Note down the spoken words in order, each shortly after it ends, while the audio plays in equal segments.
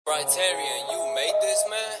Criterion, you made this,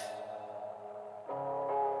 man?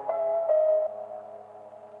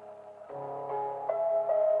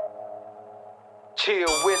 Chill,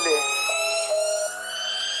 Willy.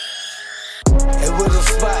 It was a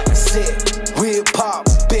spot set, we'll pop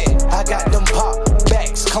back. I got them pop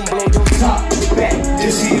backs, come blow your top back.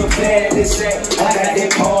 This here bad, this ain't. I got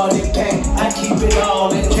that party pack, I keep it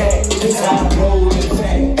all intact. This how I roll in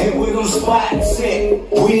fact. It was them spot set,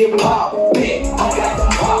 we'll pop back. I got them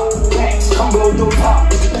pop backs, come blow your top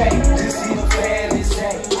back. This here bad, this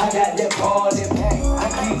ain't. I got that party pack, I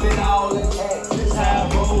keep it all intact. This how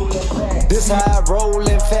I roll in fact. This how I roll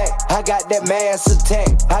in fact. I got that mass attack,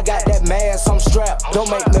 I got that mass, I'm strapped. Don't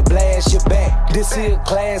make me blast your back. This here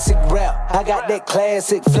classic rap, I got that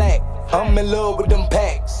classic flag. I'm in love with them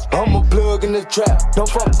packs, I'm a plug in the trap. Don't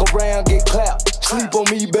fuck around, get clapped. Sleep on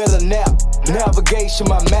me, better nap. Navigation,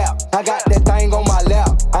 my map, I got that thing on my lap.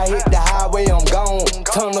 I hit the highway, I'm gone.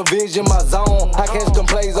 Tunnel vision, my zone. I catch them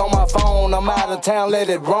plays on my phone. I'm out of town, let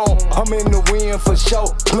it roam. I'm in the wind for show,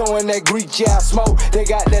 blowing that Greek, yeah, I smoke. They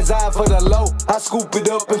got that eye for the low, I scoop it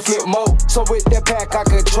up and flip mo. So with that pack I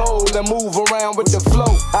control and move around with the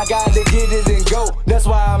flow. I gotta get it and go, that's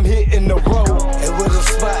why I'm hitting the road. It was a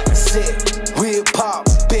spot set, we'll pop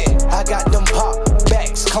back. I got them pop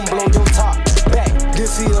backs, come blow your top back.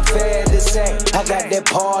 This here fair, this ain't. I got that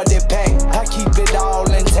party pack, I keep it all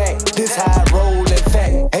intact. This how I roll in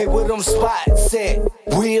fact. Hey, with them spots set,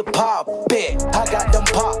 we'll pop back. I got them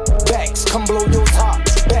pop backs, come blow your top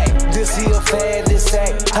back. This here fair, this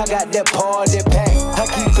ain't. I got that party pack, I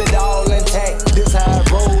keep it all intact. This how I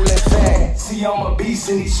roll in fact. See, I'm a beast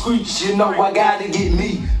in these streets, you know I gotta get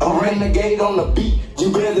me. A renegade on the beat,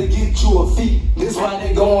 you better get you a feat. This why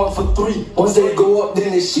they going for 3. Once they go up,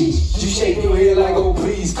 then it's sheet. You shake your head like, oh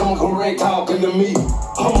please, come correct talking to me.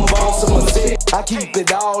 I'm a boss of my set, I keep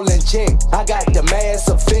it all in check. I got the mass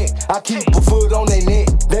effect, I keep a foot on their neck.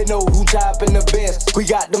 They know who chopping the best. We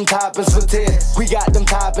got them toppings for tests, we got them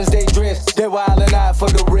toppings they dress. They wildin' out for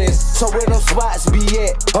the rest. So where them spots be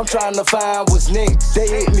at? I'm trying to find what's next. They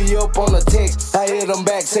hit me up on the text, I hit them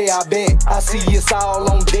back, say I bet. I see it's all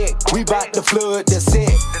on deck, we bout to flood the set.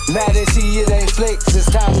 Now they see it ain't flex,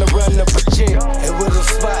 it's time to run up a check. It was a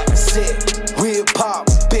spot set, we'll pop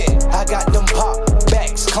back. I got them pop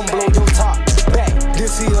backs, come blow your top back.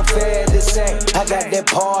 This here fair, this ain't. I got that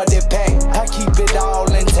party pack, I keep it all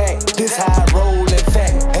intact. This how I roll in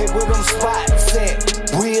fact. Hey, with them spots set,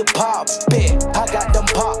 we'll pop back. I got them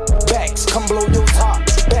pop backs, come blow your top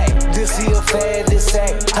back. This here fair, this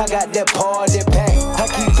ain't. I got that party pack, I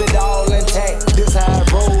keep it all intact. This how I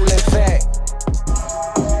roll in fact.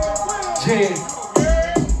 Yeah.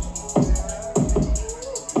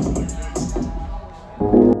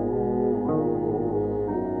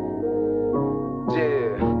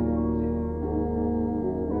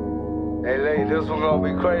 Hey, lady, this one gonna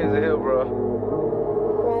be crazy here, bro.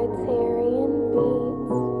 Criterion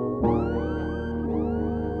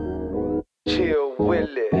beats. Chill,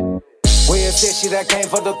 Willy. Weird said shit that came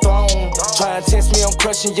for the throne. Try and test me, I'm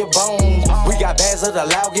crushing your bones. We got bags of the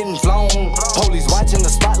loud getting flown. Police watching the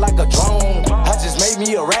spot like a drone. I just made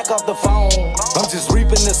me a rack off the phone. I'm just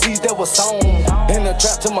reaping the seeds that were sown. In the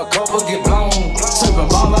trap till my cover get blown. Serving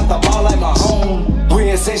ball out the ball like my home.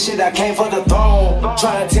 Weird said shit, I came for the throne.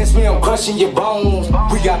 Try and test me, I'm crushing your bones.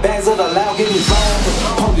 We got bags of the loud getting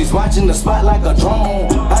flown. Police watching the spot like a drone.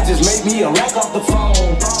 I just made me a rack off the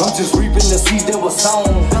phone. I'm just reaping the seeds that were sown.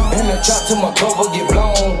 In the trap till my cover get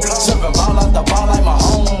blown. Serving ball out the ball like my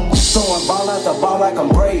home. Throwing ball out the ball like I'm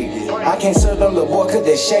Brady. I can't serve them little boy cause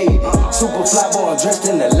they shady. Super fly boy, I'm dressed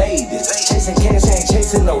in the latest. Chasing cash, ain't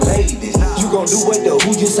chasing no ladies. You gon' do what the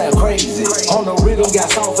who, you sound crazy. On the rhythm, got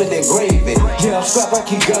softer than gravy. Yeah, I'm strapped, I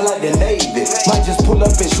keep gun like the Navy. Might just pull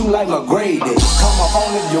up and shoot like McGrady. Call my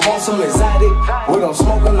phone if you want some exotic. What I'm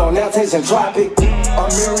smoking on now, tasting tropic. A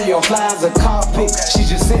Miriam flies a carpet. She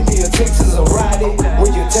just sent me a text as a ride it.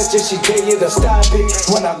 When you touch it, she tell you to stop it.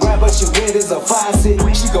 When I grab her, she wet as a faucet.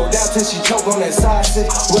 She go down till she choke on that sausage.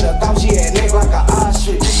 With a thought she had neck like an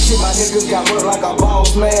ostrich. Shit, my niggas got work like a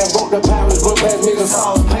boss man. Broke the Paris, broke past niggas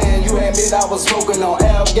saucepan. You admit I was smoking on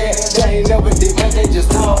Afghan. They ain't never did, man, they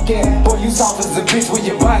just talking. Boy, you soft as a bitch with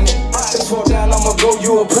your bonnet. It's 4 down, I'ma go,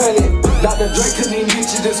 you a planet. Dr. Dre couldn't even get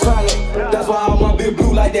you this chronic. That's why all my big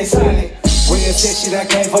blue like they Sonic. Weird said shit, I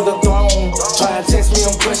came for the throne. Try and test me,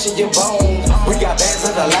 I'm crushing your bones. We got bags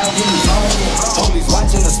of the loud getting flown. Police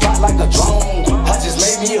watching the spot like a drone. I just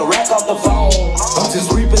made me a rack off the phone. I'm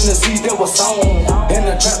just reaping the seeds that were sown. In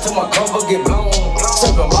the trap till my cover get blown.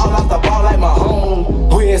 Serving ball out the ball like my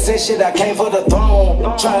home. Weird said shit, I came for the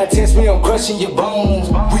throne. Try to test me, I'm crushing your bones.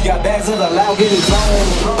 We got bags of the loud getting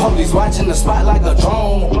zone. Police watching the spot like a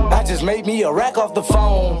drone. I just made me a rack off the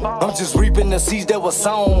phone. I'm just reaping the seeds that were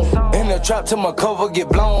sown. In the trap till my cover get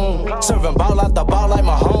blown. Serving ball out the ball like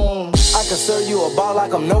my home. I can serve you a ball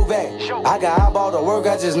like I'm Novak. I got eyeball to work,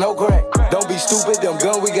 I just know crack. Don't be stupid, them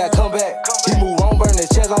gun, we got comeback. He move on, burn his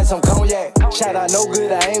chest like some cognac. Shout out no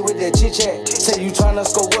good, I ain't with that chit chat. Say you tryna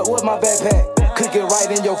score what with my backpack? Cook it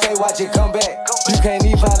right in your face, watch it come back. You can't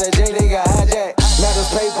even find a J, they got hijacked. Now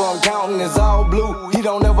this paper I'm counting is all blue. He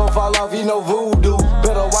don't never fall off, he no voodoo.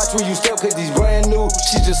 Better watch where you step, cause he's brand new.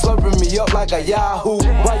 She just slurping me up like a Yahoo.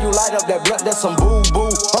 Why you light up that blunt, that's some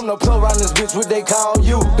boo-boo. I'm the plug around this bitch, what they call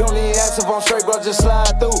you. Don't even ask if I'm straight, bro, just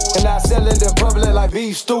slide through. And I sell it in public like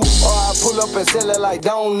beef stew. Or I pull up and sell it like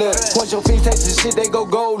donuts. Once your feet taste the shit, they go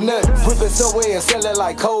gold nut. Whip it Subway and sell it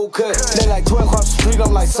like cold cut. They like 12 across the street,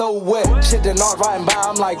 I'm like so wet. Shit the not riding by,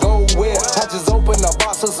 I'm like go where. I just open the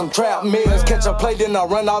box of some trap meals. Catch a plate, then I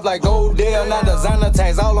run off like gold deal. Now designer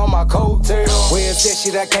tags all on my coattail. Where said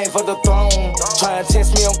shit, I came for the throne. Try to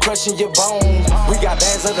test me, I'm crushing your bones. We got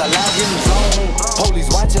bags of the loud getting zone. Police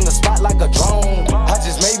watching the spot like a drone. I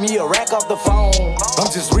just made me a rack off the phone. I'm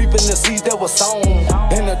just reaping the seeds that were sown.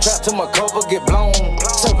 In the trap till my cover get blown.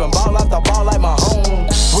 Serving ball out the ball like my home.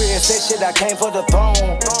 Where said shit, I came for the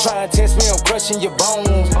throne. Try to test me, I'm crushing your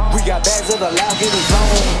bones. We got bags of the loud getting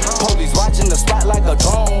zone. Police watching the spot like a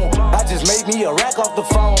drone. I just made me a rack off the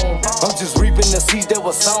phone. I'm just reaping the seeds that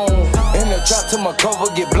were sown. In the trap till my cover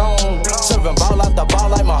get blown. Serving ball out the ball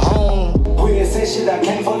like my home. Where said shit, I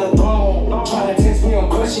came for the throne. Try to test me, I'm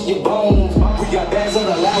crushing your bones. We got bags of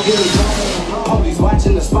the loud getting zone. Police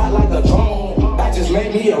watching the spot like a drone. I just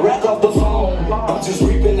made me a rack off the